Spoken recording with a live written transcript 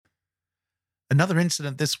Another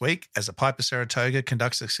incident this week as a Piper Saratoga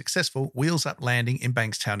conducts a successful wheels-up landing in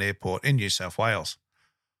Bankstown Airport in New South Wales.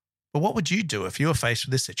 But what would you do if you were faced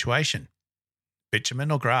with this situation? Bitumen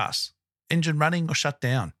or grass? Engine running or shut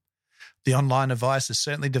down? The online advice is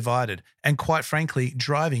certainly divided and, quite frankly,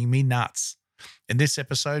 driving me nuts. In this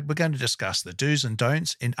episode, we're going to discuss the do's and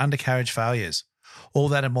don'ts in undercarriage failures. All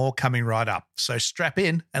that and more coming right up. So strap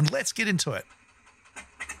in and let's get into it.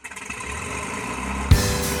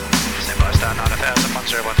 Star 9000,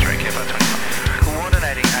 1013, Kilo 25.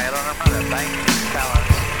 Coordinating aileron on the bank, balance,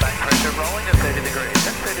 bank pressure rolling at 30 degrees.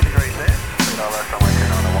 That's 30 degrees there. $3 runway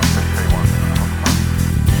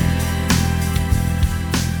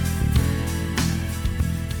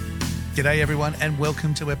 291, G'day everyone and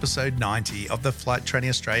welcome to episode 90 of the Flight Training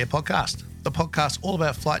Australia podcast. The podcast all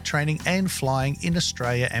about flight training and flying in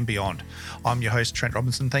Australia and beyond. I'm your host Trent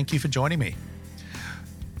Robinson. Thank you for joining me.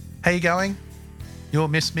 How you going? You all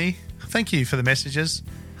missed me? Thank you for the messages.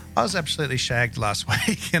 I was absolutely shagged last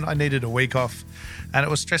week and I needed a week off and it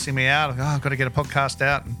was stressing me out. I've got to get a podcast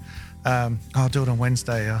out and I'll do it on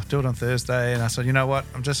Wednesday, I'll do it on Thursday. And I said, you know what?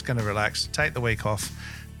 I'm just going to relax, take the week off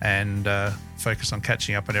and focus on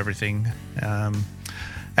catching up on everything. And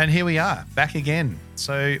here we are, back again.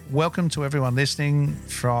 So welcome to everyone listening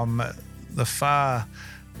from the far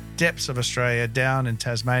depths of Australia, down in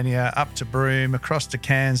Tasmania, up to Broome, across to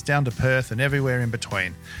Cairns, down to Perth and everywhere in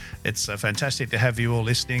between. It's fantastic to have you all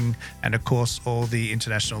listening and, of course, all the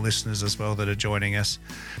international listeners as well that are joining us.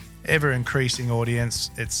 Ever-increasing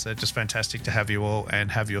audience. It's just fantastic to have you all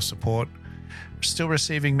and have your support. Still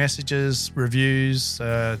receiving messages, reviews.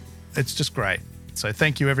 It's just great. So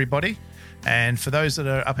thank you, everybody. And for those that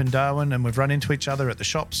are up in Darwin and we've run into each other at the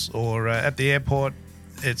shops or at the airport,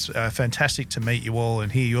 it's fantastic to meet you all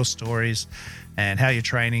and hear your stories and how your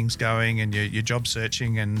training's going and your job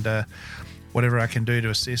searching and whatever I can do to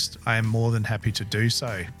assist, I am more than happy to do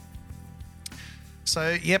so.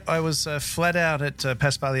 So, yep, I was flat out at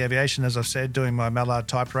Pasquale Aviation, as I've said, doing my Mallard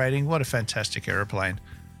type rating. What a fantastic aeroplane.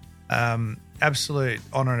 Absolute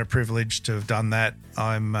honour and a privilege to have done that.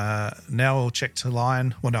 I'm now all checked to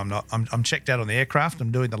line. Well, no, I'm not. I'm checked out on the aircraft.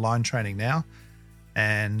 I'm doing the line training now.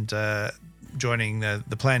 And joining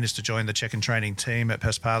the plan is to join the check and training team at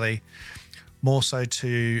Pasquale, more so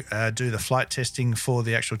to do the flight testing for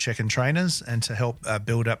the actual check and trainers and to help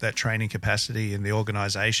build up that training capacity in the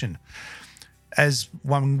organisation. As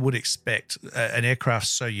one would expect, an aircraft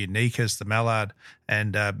so unique as the Mallard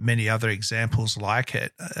and many other examples like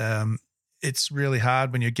it, it's really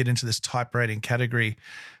hard when you get into this type rating category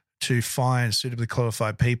to find suitably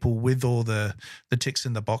qualified people with all the ticks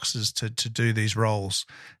in the boxes to do these roles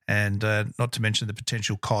and not to mention the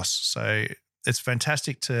potential costs. So it's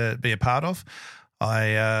fantastic to be a part of.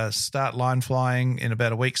 I start line flying in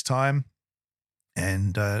about a week's time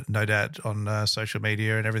and no doubt on social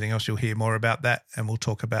media and everything else you'll hear more about that and we'll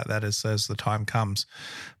talk about that as the time comes.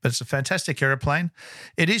 But it's a fantastic aeroplane.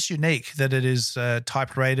 It is unique that it is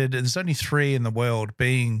type rated. There's only 3 in the world,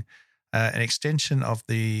 being an extension of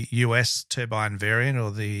the US turbine variant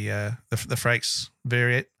or the Frakes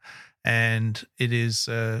variant, and it is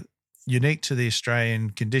unique to the Australian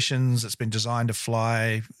conditions. It's been designed to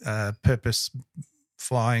fly, purpose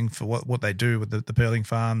flying for what they do with the pearling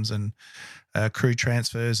farms and crew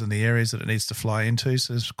transfers and the areas that it needs to fly into.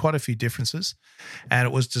 So there's quite a few differences. And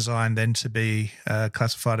it was designed then to be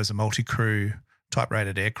classified as a multi-crew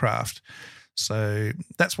type-rated aircraft. So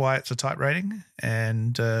that's why it's a type rating,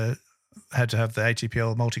 and had to have the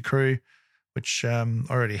ATPL multi-crew, which I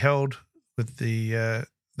already held with the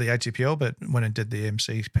ATPL, but went and did the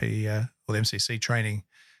MCP or the MCC training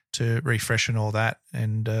to refresh and all that,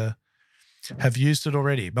 and have used it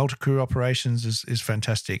already. Multi-crew operations is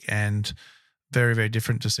fantastic and very, very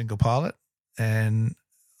different to single pilot, and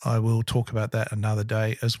I will talk about that another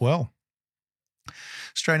day as well.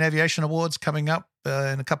 Australian Aviation Awards coming up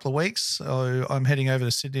in a couple of weeks. So I'm heading over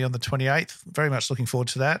to Sydney on the 28th. Very much looking forward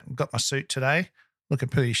to that. I've got my suit today. Looking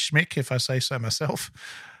pretty schmick, if I say so myself.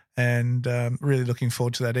 And really looking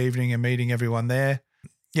forward to that evening and meeting everyone there.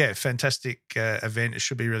 Yeah, fantastic event. It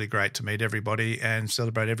should be really great to meet everybody and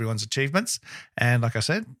celebrate everyone's achievements. And like I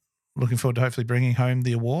said, looking forward to hopefully bringing home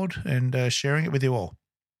the award and sharing it with you all.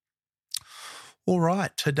 All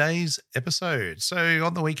right, today's episode. So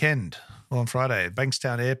on the weekend, on Friday, at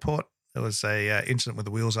Bankstown Airport, there was a incident with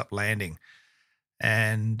the wheels up landing.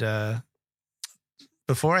 And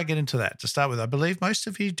before I get into that, to start with, I believe most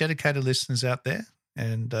of you dedicated listeners out there,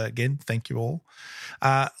 and again, thank you all,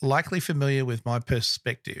 are likely familiar with my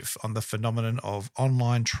perspective on the phenomenon of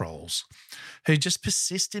online trolls who just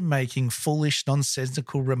persist in making foolish,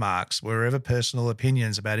 nonsensical remarks wherever personal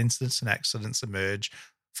opinions about incidents and accidents emerge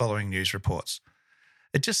following news reports.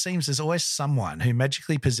 It just seems there's always someone who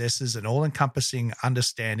magically possesses an all-encompassing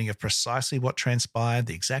understanding of precisely what transpired,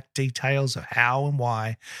 the exact details of how and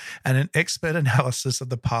why, and an expert analysis of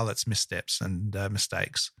the pilot's missteps and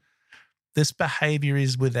mistakes. This behavior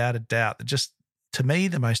is without a doubt just, to me,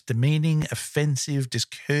 the most demeaning, offensive,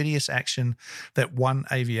 discourteous action that one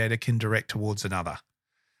aviator can direct towards another.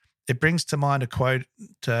 It brings to mind a quote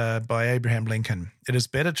by Abraham Lincoln: "It is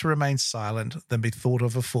better to remain silent than be thought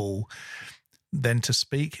of a fool, than to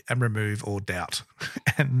speak and remove all doubt."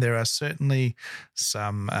 And there are certainly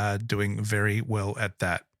some doing very well at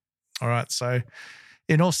that. All right, so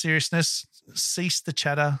in all seriousness, cease the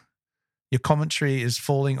chatter. Your commentary is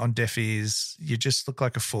falling on deaf ears. You just look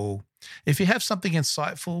like a fool. If you have something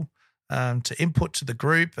insightful to input to the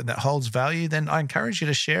group and that holds value, then I encourage you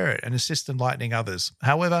to share it and assist in enlightening others.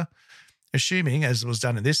 However, assuming, as was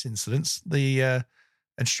done in this instance, the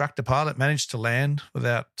instructor pilot managed to land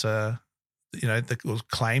without was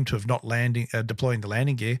claimed to have not deploying the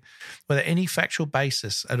landing gear without any factual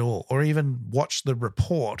basis at all, or even watched the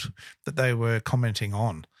report that they were commenting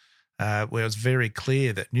on, where it was very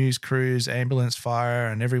clear that news crews, ambulance, fire,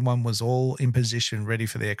 and everyone was all in position ready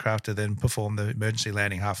for the aircraft to then perform the emergency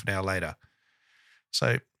landing half an hour later.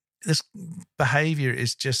 So this behavior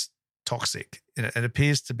is just toxic. It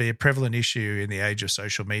appears to be a prevalent issue in the age of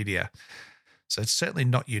social media. So it's certainly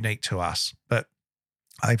not unique to us, but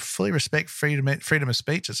I fully respect freedom of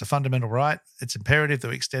speech. It's a fundamental right. It's imperative that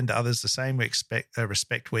we extend to others the same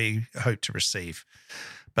respect we hope to receive.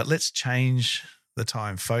 But let's change the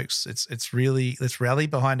time, folks. Let's rally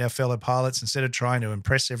behind our fellow pilots instead of trying to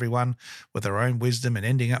impress everyone with our own wisdom and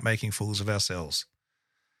ending up making fools of ourselves.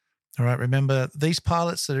 All right, remember, these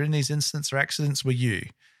pilots that are in these incidents or accidents were you,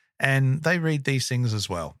 and they read these things as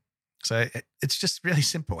well. So it's just really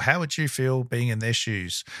simple. How would you feel being in their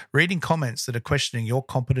shoes, reading comments that are questioning your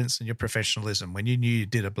competence and your professionalism when you knew you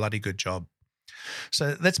did a bloody good job?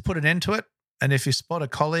 So let's put an end to it. And if you spot a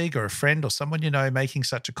colleague or a friend or someone you know making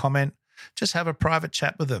such a comment, just have a private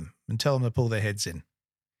chat with them and tell them to pull their heads in.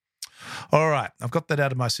 All right, I've got that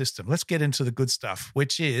out of my system. Let's get into the good stuff,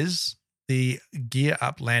 which is the gear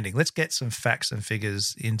up landing. Let's get some facts and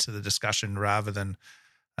figures into the discussion rather than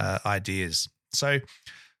ideas. So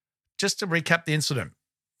just to recap the incident.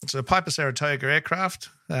 It's a Piper Saratoga aircraft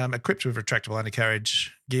equipped with retractable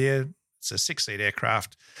undercarriage gear. It's a 6-seat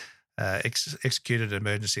aircraft executed an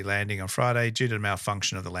emergency landing on Friday due to the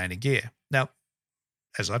malfunction of the landing gear. Now,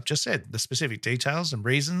 as I've just said, the specific details and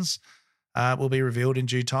reasons will be revealed in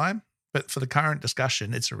due time, but for the current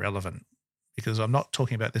discussion, it's irrelevant because I'm not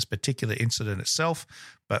talking about this particular incident itself,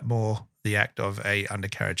 but more the act of a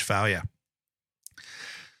undercarriage failure.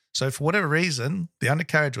 So for whatever reason, the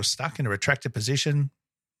undercarriage was stuck in a retracted position.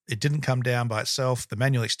 It didn't come down by itself. The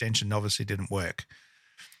manual extension obviously didn't work.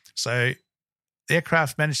 So the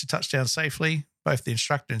aircraft managed to touch down safely. Both the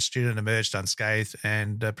instructor and student emerged unscathed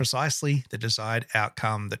and precisely the desired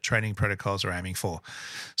outcome that training protocols are aiming for.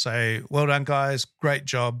 So well done, guys. Great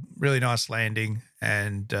job. Really nice landing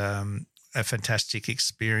and a fantastic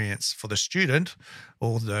experience for the student,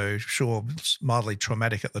 although sure, mildly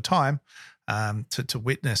traumatic at the time. To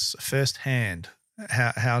witness firsthand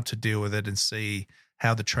how to deal with it and see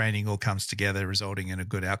how the training all comes together, resulting in a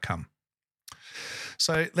good outcome.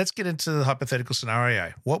 So let's get into the hypothetical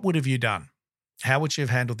scenario. What would have you done? How would you have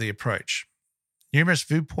handled the approach? Numerous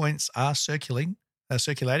viewpoints are circulating,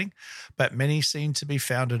 but many seem to be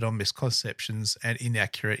founded on misconceptions and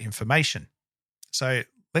inaccurate information. So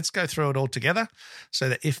let's go through it all together so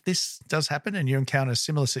that if this does happen and you encounter a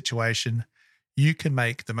similar situation, you can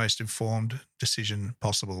make the most informed decision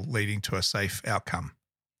possible, leading to a safe outcome.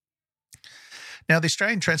 Now, the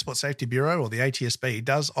Australian Transport Safety Bureau, or the ATSB,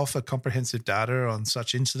 does offer comprehensive data on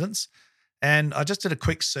such incidents. And I just did a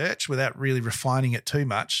quick search without really refining it too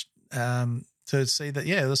much to see that,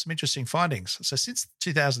 there's some interesting findings. So since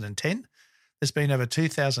 2010, there's been over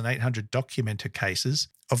 2,800 documented cases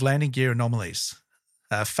of landing gear anomalies,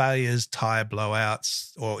 failures, tyre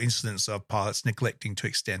blowouts, or incidents of pilots neglecting to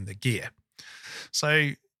extend the gear.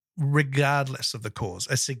 So regardless of the cause,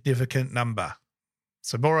 a significant number.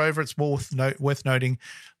 So moreover, it's worth noting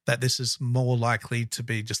that this is more likely to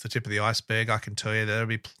be just the tip of the iceberg. I can tell you there'll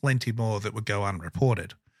be plenty more that would go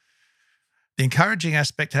unreported. The encouraging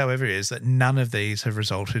aspect, however, is that none of these have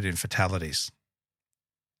resulted in fatalities.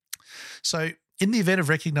 So in the event of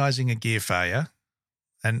recognizing a gear failure,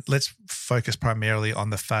 and let's focus primarily on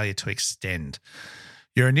the failure to extend,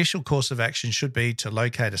 your initial course of action should be to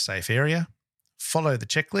locate a safe area, follow the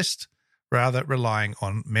checklist, rather relying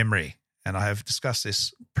on memory. And I have discussed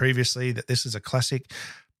this previously, that this is a classic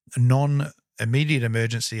immediate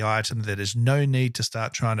emergency item that there's no need to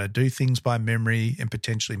start trying to do things by memory and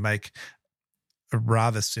potentially make a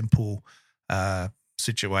rather simple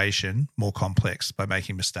situation more complex by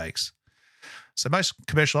making mistakes. So most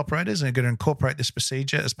commercial operators are going to incorporate this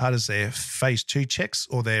procedure as part of their phase 2 checks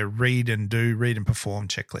or their read and perform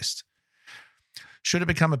checklist. Should it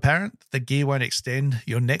become apparent that the gear won't extend,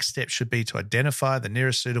 your next step should be to identify the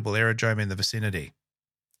nearest suitable aerodrome in the vicinity.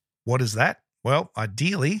 What is that? Well,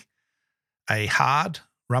 ideally, a hard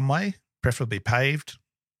runway, preferably paved,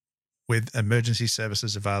 with emergency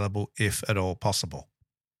services available if at all possible.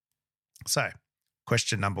 So,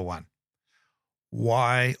 question number 1.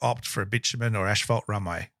 Why opt for a bitumen or asphalt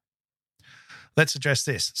runway? Let's address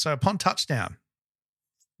this. So upon touchdown,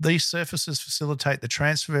 these surfaces facilitate the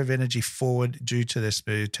transfer of energy forward due to their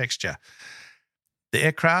smooth texture. The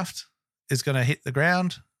aircraft is going to hit the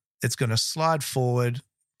ground. It's going to slide forward,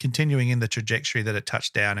 continuing in the trajectory that it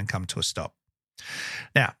touched down and come to a stop.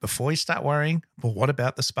 Now, before you start worrying, well, what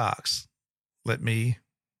about the sparks? Let me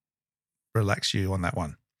relax you on that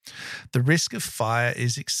one. The risk of fire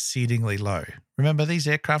is exceedingly low. Remember, these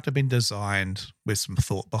aircraft have been designed with some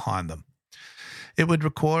thought behind them. It would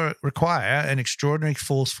require an extraordinary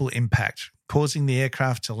forceful impact, causing the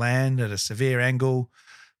aircraft to land at a severe angle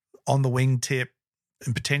on the wingtip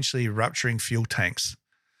and potentially rupturing fuel tanks.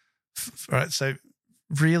 Right, so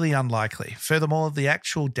really unlikely. Furthermore, the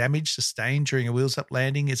actual damage sustained during a wheels-up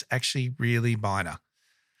landing is actually really minor.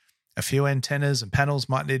 A few antennas and panels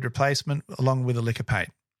might need replacement along with a lick of paint.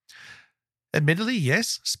 Admittedly,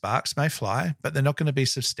 yes, sparks may fly, but they're not going to be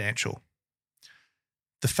substantial.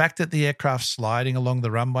 The fact that the aircraft's sliding along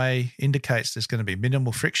the runway indicates there's going to be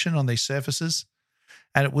minimal friction on these surfaces,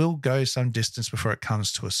 and it will go some distance before it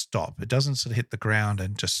comes to a stop. It doesn't sort of hit the ground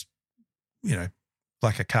and just,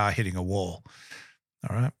 like a car hitting a wall.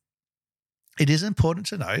 All right. It is important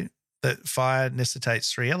to note that fire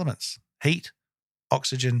necessitates 3 elements: heat,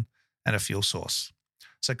 oxygen, and a fuel source.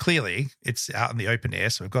 So clearly it's out in the open air,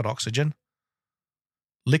 so we've got oxygen.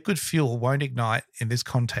 Liquid fuel won't ignite in this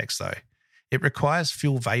context, though. It requires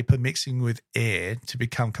fuel vapor mixing with air to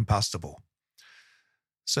become combustible.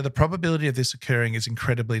 So the probability of this occurring is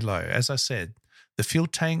incredibly low. As I said, the fuel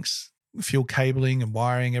tanks, fuel cabling and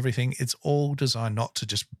wiring, everything, it's all designed not to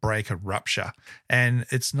just break or rupture, and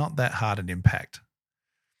it's not that hard an impact.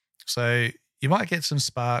 So you might get some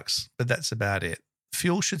sparks, but that's about it.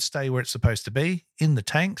 Fuel should stay where it's supposed to be, in the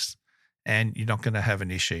tanks, and you're not going to have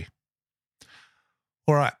an issue.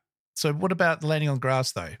 All right. So what about landing on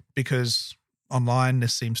grass, though? Because online,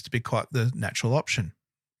 this seems to be quite the natural option.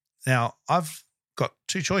 Now, I've got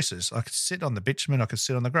 2 choices. I could sit on the bitumen, I could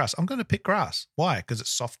sit on the grass. I'm going to pick grass. Why? Because it's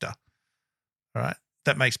softer. All right.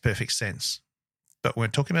 That makes perfect sense. But when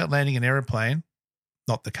we're talking about landing an aeroplane,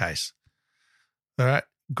 not the case. All right.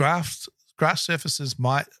 Grass surfaces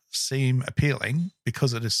might seem appealing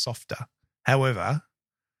because it is softer. However,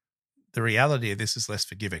 the reality of this is less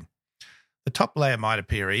forgiving. The top layer might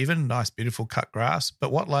appear even, nice, beautiful cut grass,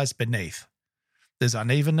 but what lies beneath? There's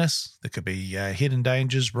unevenness. There could be hidden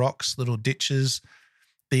dangers, rocks, little ditches.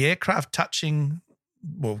 The aircraft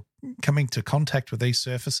coming to contact with these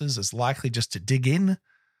surfaces is likely just to dig in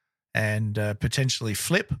and potentially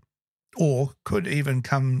flip, or could even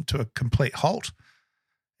come to a complete halt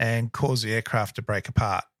and cause the aircraft to break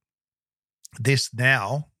apart. This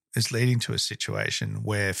now is leading to a situation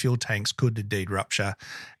where fuel tanks could indeed rupture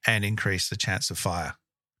and increase the chance of fire.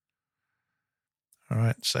 All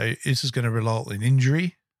right, so this is going to result in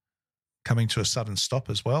injury, coming to a sudden stop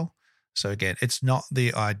as well. So again, it's not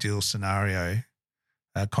the ideal scenario,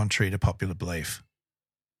 contrary to popular belief.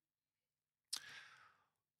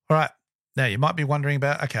 All right, now you might be wondering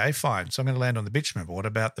about, okay, fine, so I'm going to land on the bitumen, but what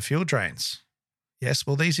about the fuel drains? Yes,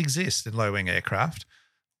 well, these exist in low-wing aircraft.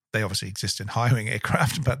 They obviously exist in high-wing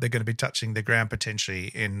aircraft, but they're going to be touching the ground potentially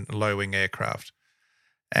in low-wing aircraft.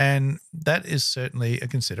 And that is certainly a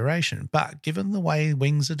consideration. But given the way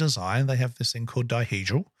wings are designed, they have this thing called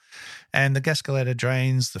dihedral, and the gascolator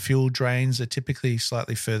drains, the fuel drains are typically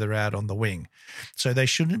slightly further out on the wing. So they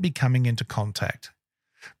shouldn't be coming into contact.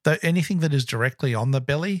 Though anything that is directly on the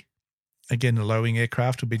belly, again, a low-wing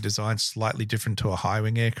aircraft will be designed slightly different to a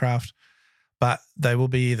high-wing aircraft, but they will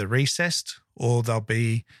be either recessed or they'll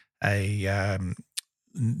be a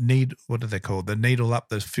what are they called? The needle up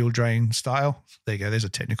the fuel drain style. There you go. There's a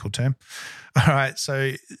technical term. All right.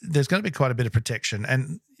 So there's going to be quite a bit of protection,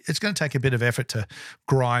 and it's going to take a bit of effort to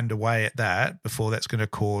grind away at that before that's going to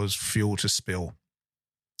cause fuel to spill.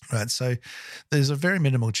 Right. So there's a very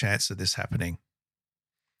minimal chance of this happening.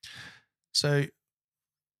 So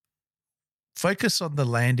focus on the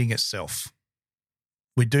landing itself.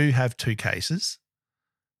 We do have 2 cases.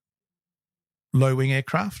 low-wing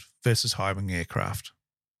aircraft versus high-wing aircraft.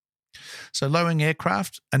 So low-wing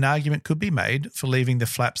aircraft, an argument could be made for leaving the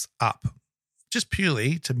flaps up, just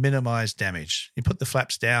purely to minimize damage. You put the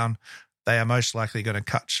flaps down, they are most likely going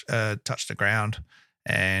to touch the ground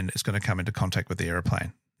and it's going to come into contact with the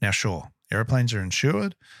aeroplane. Now, sure, aeroplanes are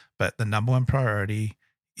insured, but the number one priority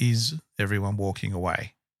is everyone walking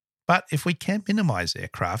away. But if we can minimize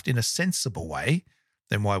aircraft in a sensible way,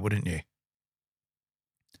 then why wouldn't you?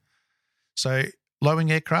 So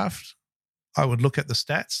low-wing aircraft, I would look at the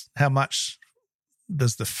stats. How much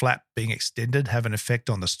does the flap being extended have an effect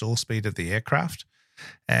on the stall speed of the aircraft?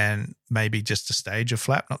 And maybe just a stage of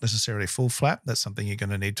flap, not necessarily full flap. That's something you're going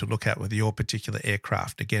to need to look at with your particular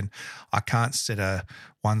aircraft. Again, I can't set a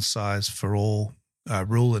one-size-for-all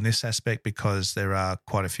rule in this aspect because there are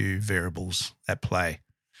quite a few variables at play.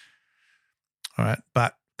 All right,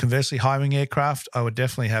 but conversely, high-wing aircraft, I would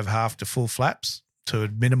definitely have half to full flaps to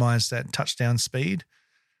minimize that touchdown speed.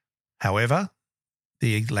 However,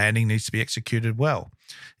 the landing needs to be executed well.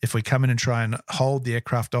 If we come in and try and hold the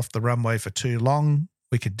aircraft off the runway for too long,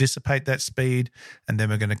 we could dissipate that speed and then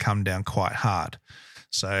we're going to come down quite hard.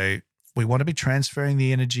 So we want to be transferring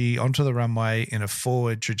the energy onto the runway in a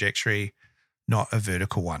forward trajectory, not a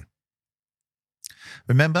vertical one.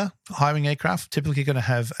 Remember, high-wing aircraft typically going to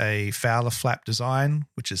have a Fowler flap design,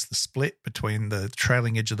 which is the split between the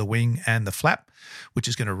trailing edge of the wing and the flap, which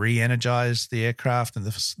is going to re-energize the aircraft and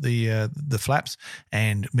the flaps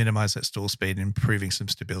and minimize that stall speed, improving some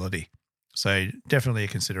stability. So definitely a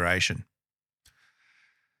consideration.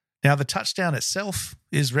 Now, the touchdown itself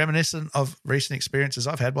is reminiscent of recent experiences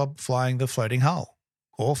I've had while flying the floating hull,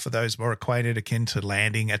 or for those more acquainted, akin to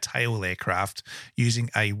landing a tail aircraft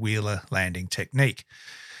using a Wheeler landing technique.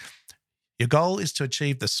 Your goal is to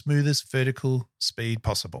achieve the smoothest vertical speed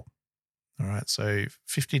possible. All right, so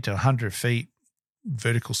 50 to 100 feet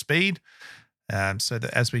vertical speed, so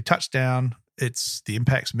that as we touch down, the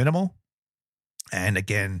impact's minimal, and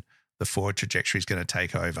again, the forward trajectory is going to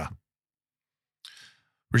take over.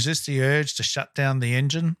 Resist the urge to shut down the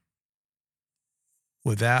engine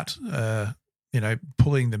without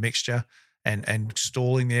pulling the mixture and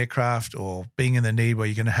stalling the aircraft or being in the need where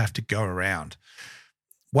you're going to have to go around.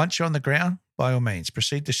 Once you're on the ground, by all means,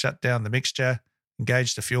 proceed to shut down the mixture,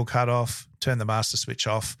 engage the fuel cutoff, turn the master switch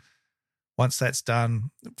off. Once that's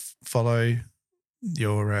done, follow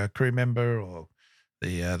your crew member or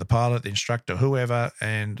the pilot, the instructor, whoever,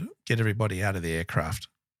 and get everybody out of the aircraft.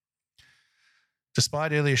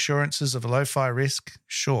 Despite early assurances of a low fire risk,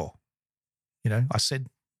 sure, I said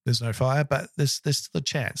there's no fire, but there's still a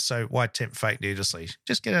chance. So why tempt fate needlessly?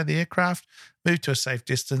 Just get out of the aircraft, move to a safe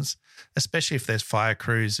distance, especially if there's fire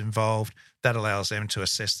crews involved. That allows them to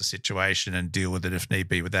assess the situation and deal with it if need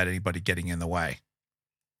be without anybody getting in the way.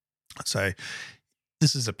 So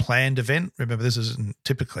this is a planned event. Remember, this isn't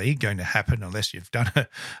typically going to happen unless you've done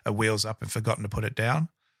a wheels up and forgotten to put it down.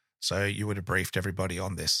 So you would have briefed everybody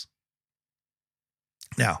on this.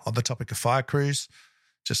 Now, on the topic of fire crews,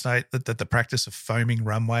 just note that the practice of foaming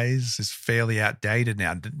runways is fairly outdated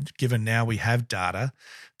now, given now we have data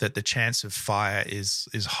that the chance of fire is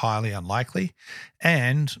highly unlikely.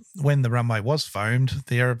 And when the runway was foamed,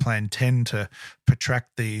 the aeroplane tend to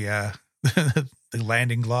protract the the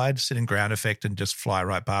landing glide, sit in ground effect, and just fly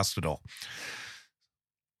right past it all.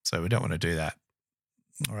 So we don't want to do that.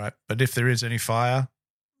 All right. But if there is any fire,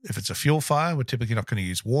 if it's a fuel fire, we're typically not going to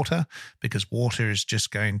use water because water is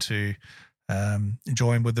just going to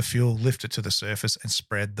join with the fuel, lift it to the surface and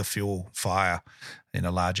spread the fuel fire in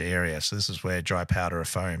a large area. So this is where dry powder or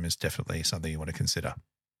foam is definitely something you want to consider.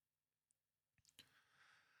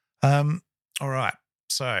 All right.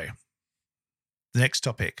 So the next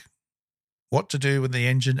topic, what to do with the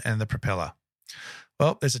engine and the propeller.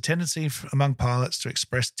 Well, there's a tendency among pilots to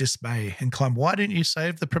express dismay and claim, why didn't you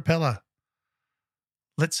save the propeller?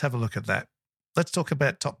 Let's have a look at that. Let's talk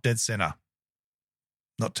about top dead center,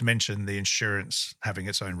 not to mention the insurance having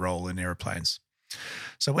its own role in airplanes.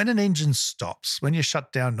 So when an engine stops, when you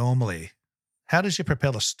shut down normally, how does your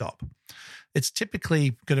propeller stop? It's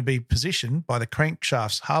typically going to be positioned by the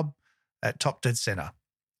crankshaft's hub at top dead center.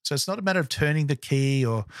 So it's not a matter of turning the key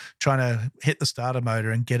or trying to hit the starter motor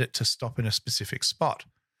and get it to stop in a specific spot.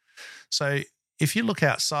 So if you look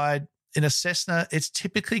outside, in a Cessna, it's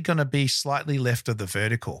typically going to be slightly left of the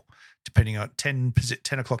vertical, depending on 10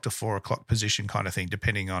 o'clock to 4 o'clock position kind of thing,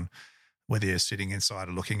 depending on whether you're sitting inside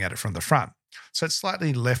or looking at it from the front. So it's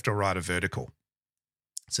slightly left or right of vertical.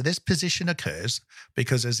 So this position occurs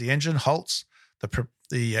because as the engine halts,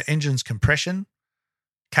 the engine's compression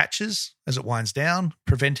catches as it winds down,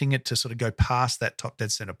 preventing it to sort of go past that top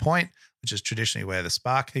dead center point, which is traditionally where the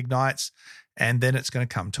spark ignites, and then it's going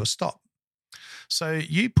to come to a stop. So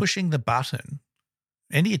you pushing the button,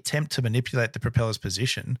 any attempt to manipulate the propeller's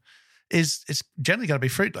position it's generally going to be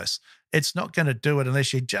fruitless. It's not going to do it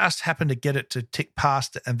unless you just happen to get it to tick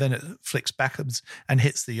past it and then it flicks backwards and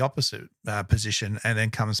hits the opposite position and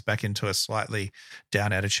then comes back into a slightly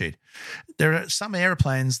down attitude. There are some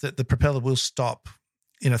airplanes that the propeller will stop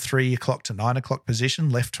in a 3 o'clock to 9 o'clock position,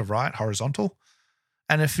 left to right, horizontal.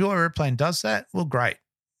 And if your airplane does that, well, great.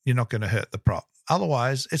 You're not going to hurt the prop.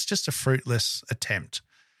 Otherwise, it's just a fruitless attempt.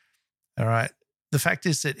 All right. The fact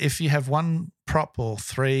is that if you have one prop or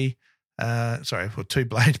two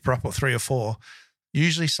blade prop or 3 or 4,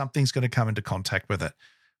 usually something's going to come into contact with it.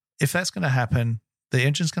 If that's going to happen, the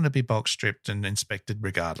engine's going to be bulk stripped and inspected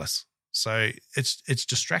regardless. So it's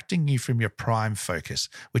distracting you from your prime focus,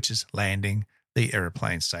 which is landing the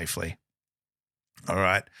airplane safely. All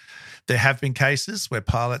right. There have been cases where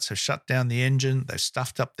pilots have shut down the engine, they've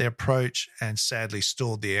stuffed up their approach and sadly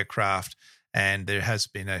stalled the aircraft. And there has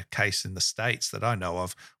been a case in the States that I know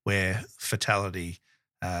of where fatality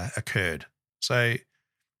occurred. So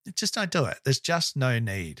just don't do it. There's just no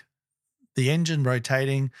need. The engine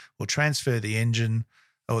rotating will transfer the engine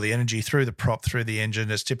or the energy through the prop through the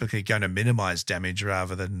engine. It's typically going to minimize damage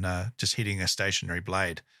rather than just hitting a stationary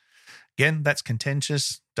blade. Again, that's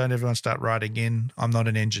contentious. Don't everyone start writing in. I'm not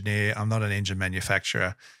an engineer. I'm not an engine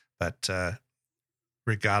manufacturer. But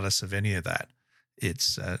regardless of any of that,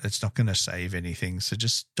 it's not going to save anything. So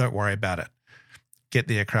just don't worry about it. Get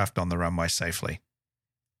the aircraft on the runway safely.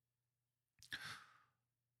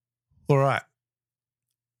 All right.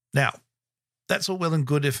 Now, that's all well and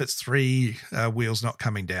good if it's 3 wheels not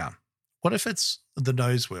coming down. What if it's the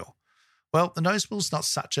nose wheel? Well, the nose wheel's not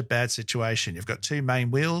such a bad situation. You've got 2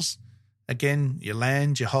 main wheels. Again, you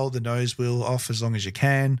land, you hold the nose wheel off as long as you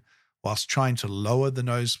can whilst trying to lower the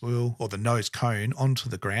nose wheel or the nose cone onto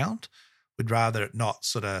the ground. We'd rather it not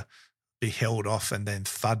sort of be held off and then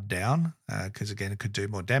thud down because, again, it could do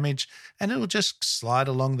more damage. And it'll just slide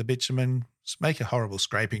along the bitumen, make a horrible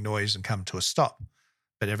scraping noise and come to a stop.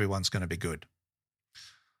 But everyone's going to be good.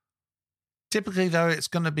 Typically, though, it's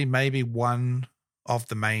going to be maybe one of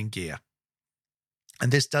the main gear.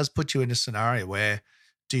 And this does put you in a scenario where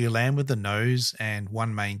do you land with the nose and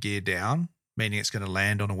one main gear down, meaning it's going to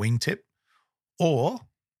land on a wingtip? Or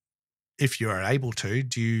if you are able to,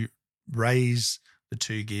 do you raise the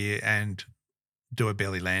 2 gear and do a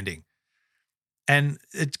belly landing? And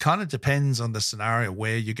it kind of depends on the scenario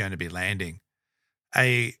where you're going to be landing.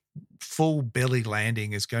 A full belly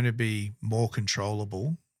landing is going to be more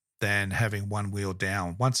controllable than having one wheel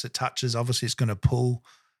down. Once it touches, obviously it's going to pull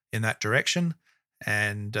in that direction,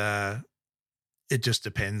 and it just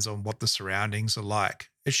depends on what the surroundings are like.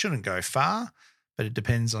 It shouldn't go far, but it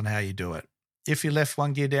depends on how you do it. If you left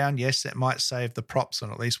one gear down, yes, that might save the props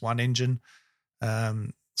on at least one engine.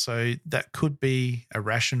 So that could be a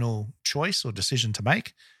rational choice or decision to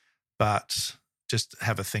make, but just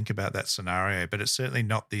have a think about that scenario. But it's certainly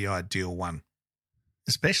not the ideal one.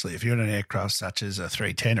 Especially if you're in an aircraft such as a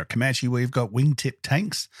 310 or Comanche where you've got wingtip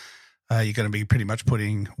tanks. You're going to be pretty much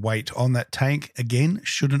putting weight on that tank. Again,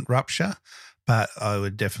 shouldn't rupture, but I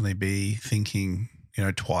would definitely be thinking,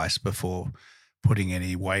 twice before putting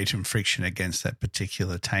any weight and friction against that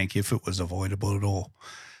particular tank if it was avoidable at all.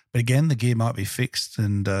 But again, the gear might be fixed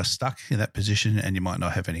and stuck in that position and you might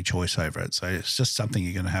not have any choice over it. So it's just something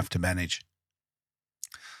you're going to have to manage.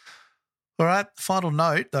 All right. Final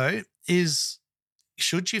note, though, is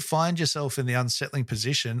should you find yourself in the unsettling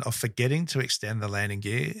position of forgetting to extend the landing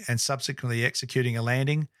gear and subsequently executing a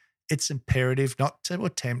landing, it's imperative not to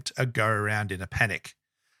attempt a go-around in a panic.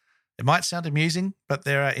 It might sound amusing, but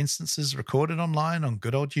there are instances recorded online on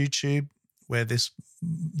good old YouTube where this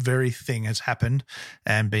very thing has happened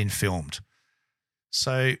and been filmed.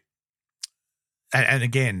 So, and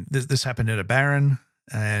again, this happened at a Baron,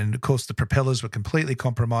 and of course the propellers were completely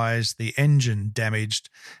compromised, the engine damaged,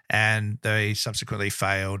 and they subsequently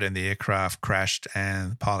failed and the aircraft crashed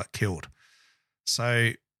and the pilot killed.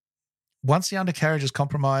 So once the undercarriage is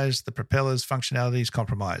compromised, the propeller's functionality is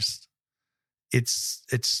compromised.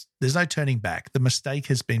 There's no turning back. The mistake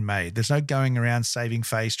has been made. There's no going around saving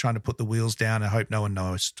face, trying to put the wheels down and hope no one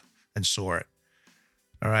noticed and saw it.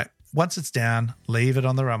 All right. Once it's down, leave it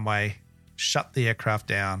on the runway, shut the aircraft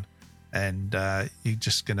down, and you're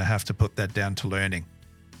just going to have to put that down to learning.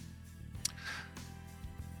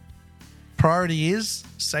 Priority is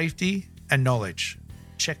safety and knowledge.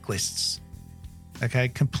 Checklists. Okay.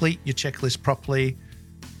 Complete your checklist properly.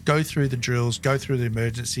 Go through the drills, go through the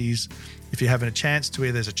emergencies. If you're having a chance to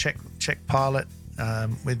either as a check pilot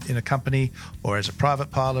in a company or as a private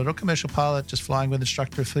pilot or commercial pilot just flying with an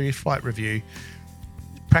instructor through your flight review,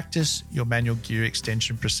 Practice your manual gear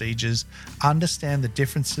extension procedures, understand the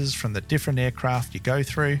differences from the different aircraft you go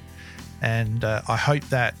through, and I hope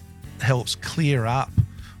that helps clear up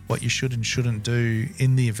what you should and shouldn't do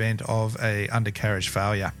in the event of a undercarriage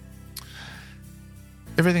failure.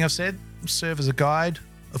 Everything I've said serve as a guide,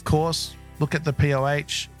 of course. Look at the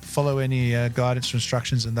POH, follow any guidance or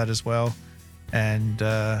instructions in that as well, and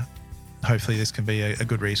hopefully this can be a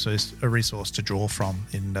good resource to draw from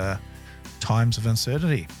in times of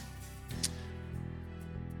uncertainty.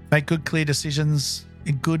 Make good, clear decisions,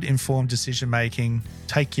 good, informed decision making.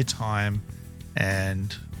 Take your time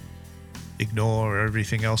and ignore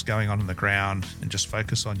everything else going on the ground and just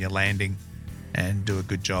focus on your landing and do a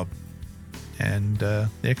good job. And the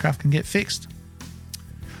aircraft can get fixed.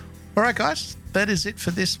 All right, guys, that is it for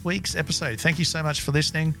this week's episode. Thank you so much for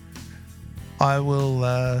listening. I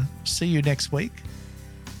will see you next week.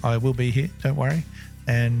 I will be here, don't worry.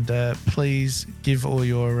 And please give all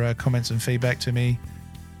your comments and feedback to me.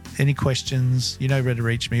 Any questions, you know where to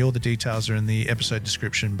reach me. All the details are in the episode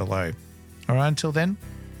description below. All right, until then,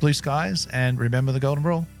 blue skies, and remember the golden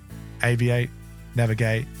rule: aviate,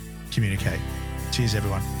 navigate, communicate. Cheers,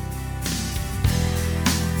 everyone.